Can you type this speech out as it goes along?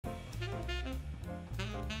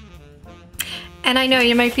And I know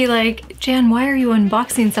you might be like, Jan, why are you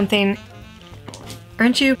unboxing something?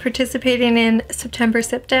 Aren't you participating in September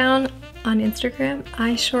Sip Down on Instagram?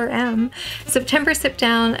 I sure am. September Sip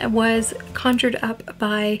Down was conjured up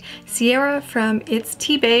by Sierra from It's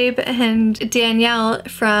Tea Babe and Danielle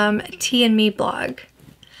from Tea and Me blog.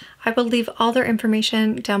 I will leave all their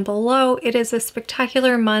information down below. It is a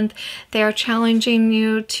spectacular month. They are challenging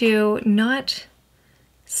you to not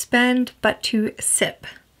spend, but to sip.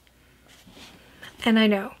 And I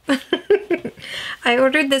know. I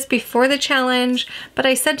ordered this before the challenge, but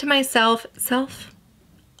I said to myself,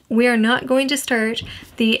 we are not going to start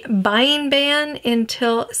the buying ban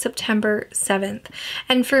until September 7th.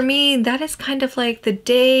 And for me, that is kind of like the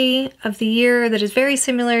day of the year that is very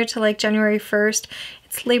similar to like January 1st.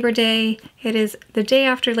 It's Labor Day. It is the day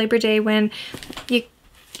after Labor Day when you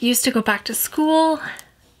used to go back to school,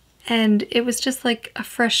 and it was just like a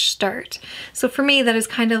fresh start. So for me, that is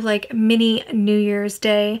kind of like mini New Year's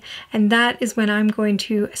Day, and that is when I'm going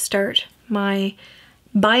to start my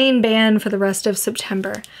buying ban for the rest of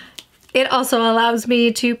September. It also allows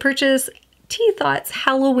me to purchase Tea Thoughts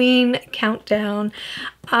Halloween Countdown.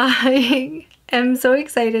 I am so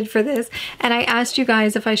excited for this, and I asked you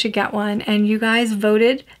guys if I should get one, and you guys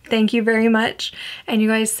voted. Thank you very much. And you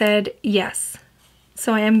guys said yes.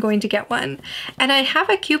 So I am going to get one. And I have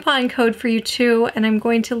a coupon code for you too, and I'm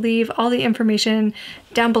going to leave all the information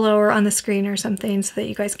down below or on the screen or something so that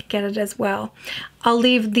you guys can get it as well. I'll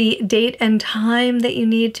leave the date and time that you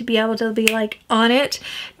need to be able to be like on it,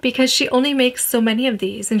 because she only makes so many of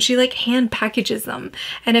these and she like hand packages them.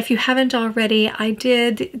 And if you haven't already, I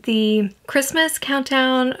did the Christmas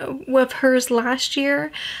countdown with hers last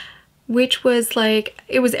year, which was like,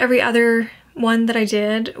 it was every other one that I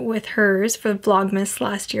did with hers for Vlogmas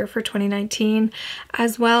last year for 2019.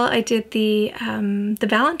 As well, I did the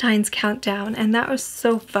Valentine's countdown, and that was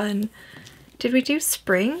so fun. Did we do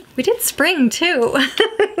spring? We did spring too.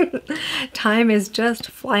 Time is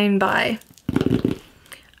just flying by.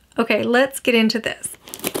 Okay, let's get into this.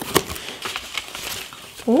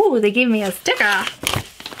 Oh, they gave me a sticker.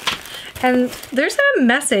 And there's a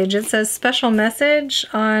message. It says special message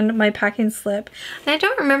on my packing slip. And I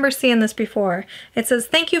don't remember seeing this before. It says,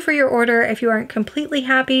 thank you for your order. If you aren't completely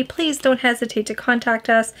happy, please don't hesitate to contact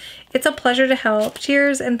us. It's a pleasure to help.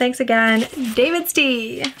 Cheers and thanks again,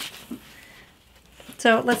 DAVIDsTEA.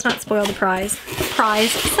 So let's not spoil the prize.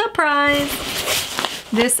 Surprise!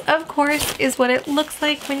 This, of course, is what it looks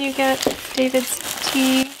like when you get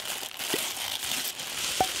DAVIDsTEA.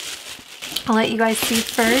 I'll let you guys see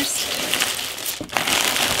first.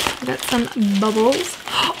 Got some bubbles.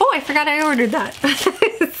 Oh, I forgot I ordered that.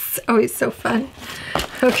 It's always so fun.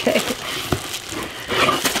 Okay.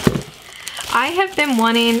 I have been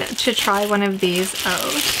wanting to try one of these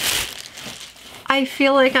out. I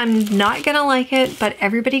feel like I'm not gonna like it, but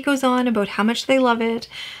everybody goes on about how much they love it.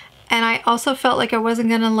 And I also felt like I wasn't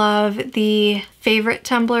gonna love the favorite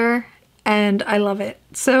tumbler, and I love it.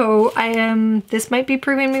 So this might be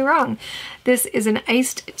proving me wrong. This is an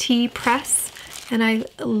iced tea press, and I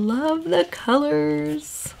love the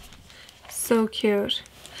colors. So cute.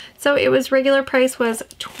 So it was regular price was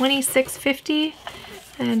 $26.50,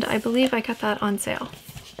 and I believe I got that on sale.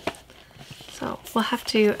 So we'll have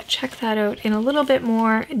to check that out in a little bit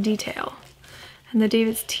more detail. And the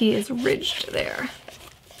DAVIDsTEA is ridged there.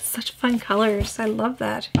 Such fun colors. I love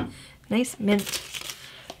that. Nice mint.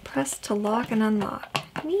 Press to lock and unlock.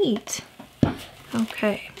 Neat.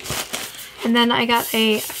 Okay. And then I got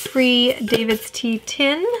a free DAVIDsTEA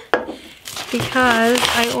tin because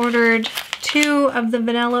I ordered 2 of the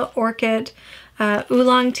Vanilla Orchid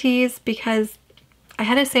oolong teas because I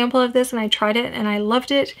had a sample of this and I tried it and I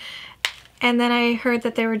loved it. And then I heard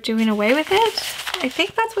that they were doing away with it. I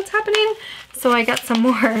think that's what's happening. So I got some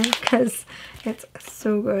more because it's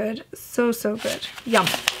so good. So, so good. Yum.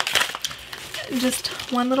 Just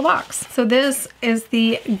one little box. So this is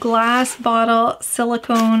the glass bottle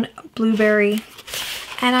silicone blueberry.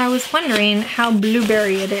 And I was wondering how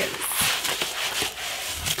blueberry it is.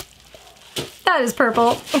 That is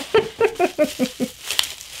purple.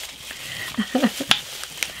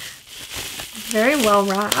 Very well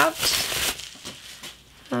wrapped.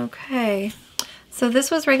 Okay. So this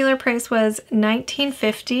was regular price was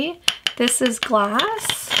 $19.50. This is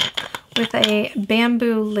glass with a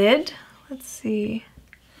bamboo lid. Let's see.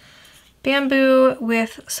 Bamboo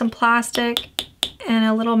with some plastic and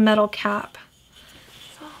a little metal cap.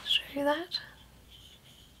 So I'll show you that.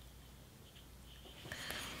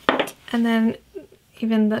 And then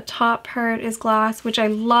even the top part is glass, which I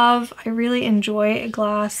love. I really enjoy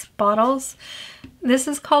glass bottles. This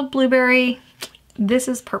is called blueberry. This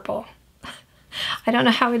is purple. I don't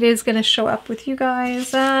know how it is gonna show up with you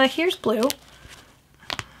guys. Here's blue.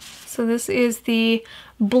 So this is the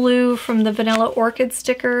blue from the Vanilla Orchid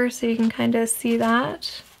sticker, so you can kind of see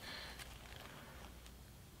that.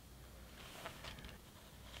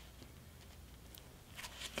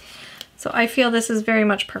 So I feel this is very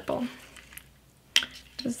much purple.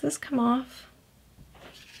 Does this come off?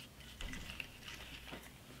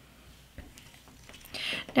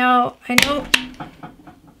 Now, I know,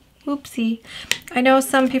 oopsie, I know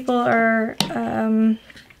some people are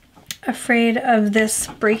afraid of this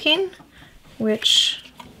breaking, which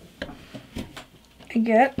I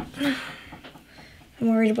get. I'm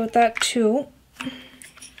worried about that too.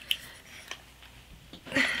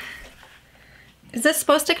 Is this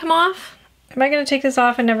supposed to come off? Am I going to take this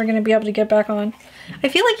off and never going to be able to get back on? I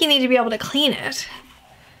feel like you need to be able to clean it.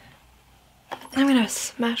 I'm going to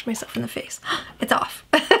smash myself in the face. It's off.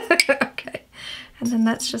 Okay. And then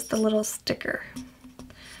that's just the little sticker.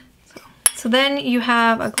 So then you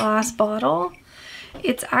have a glass bottle.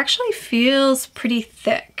 It actually feels pretty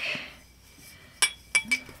thick.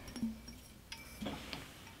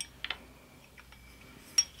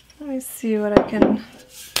 Let me see what I can...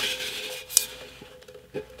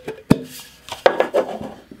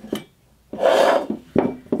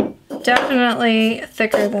 Definitely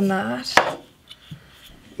thicker than that.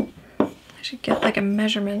 I should get like a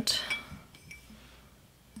measurement.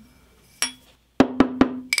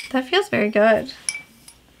 That feels very good.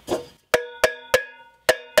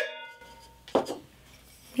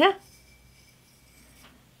 Yeah.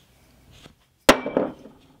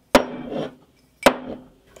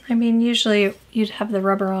 I mean, usually you'd have the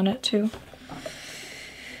rubber on it too.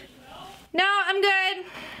 No, I'm good.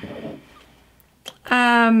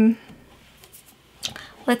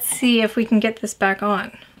 Let's see if we can get this back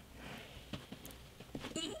on.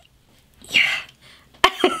 Yeah.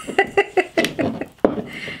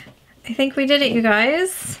 I think we did it, you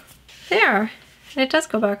guys. There. And it does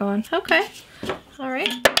go back on. Okay. All right.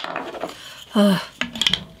 Ugh.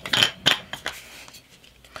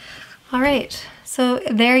 All right. So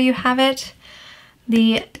there you have it.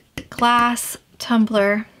 The glass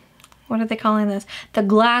tumbler. What are they calling this? The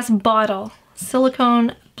glass bottle.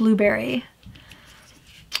 Silicone blueberry.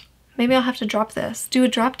 Maybe I'll have to drop this. Do a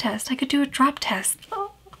drop test. I could do a drop test.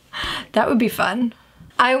 Oh, that would be fun.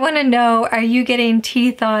 I want to know, are you getting Tea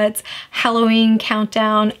Thoughts Halloween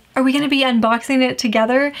countdown? Are we going to be unboxing it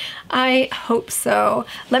together? I hope so.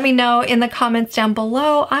 Let me know in the comments down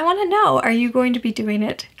below. I want to know, are you going to be doing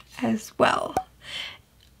it as well?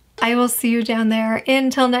 I will see you down there.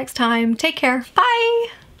 Until next time, take care. Bye.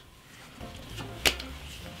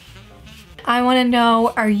 I want to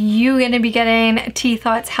know, are you going to be getting Tea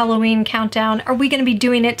Thoughts Halloween countdown? Are we going to be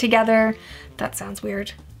doing it together? That sounds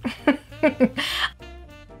weird.